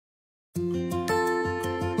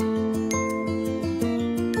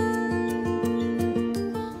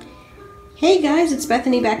Hey guys, it's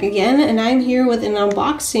Bethany back again, and I'm here with an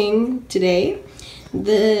unboxing today.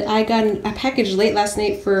 I got a package late last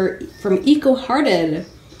night from Ecohearted.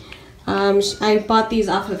 I bought these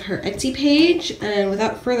off of her Etsy page, and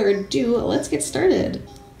without further ado, let's get started.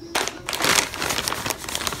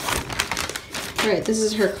 Alright, this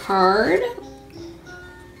is her card.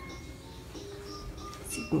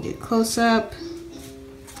 So you can get a close up.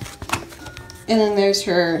 And then there's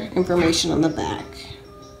her information on the back.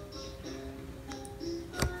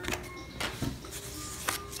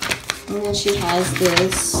 And then she has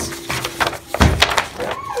this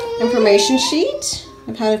information sheet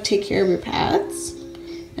of how to take care of your pets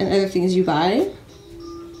and other things you buy.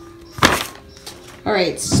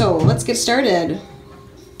 Alright, so let's get started.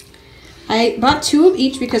 I bought 2 of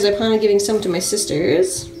each because I plan on giving some to my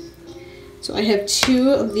sisters. So I have 2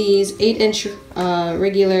 of these 8-inch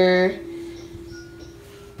regular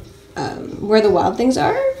Where the Wild Things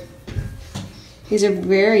Are. These are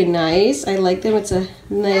very nice. I like them. It's a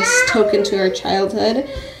nice token to our childhood.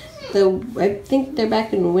 I think they're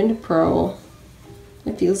back in Wind Pro.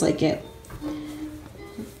 It feels like it.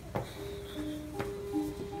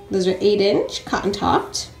 Those are 8-inch, cotton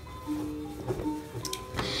topped.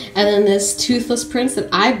 And then this Toothless Prince that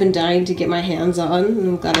I've been dying to get my hands on. And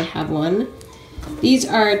I'm glad I have one. These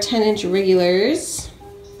are 10-inch regulars.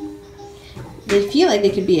 They feel like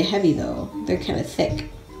they could be a heavy though. They're kind of thick.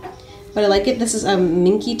 But I like it. This is a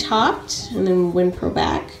minky topped and then Wind Pro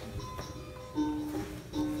back.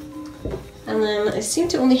 And then I seem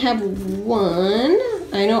to only have one.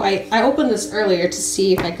 I know I opened this earlier to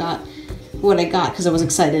see if I got what I got because I was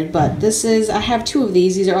excited. But this is, I have 2 of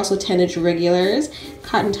these. These are also 10-inch regulars.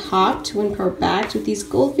 Cotton topped, Wind Pro backed with these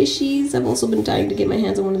goldfishies. I've also been dying to get my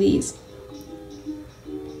hands on one of these.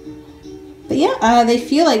 But yeah, they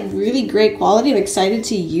feel like really great quality. I'm excited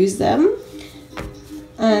to use them.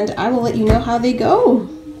 And I will let you know how they go.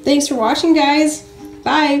 Thanks for watching, guys.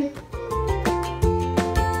 Bye.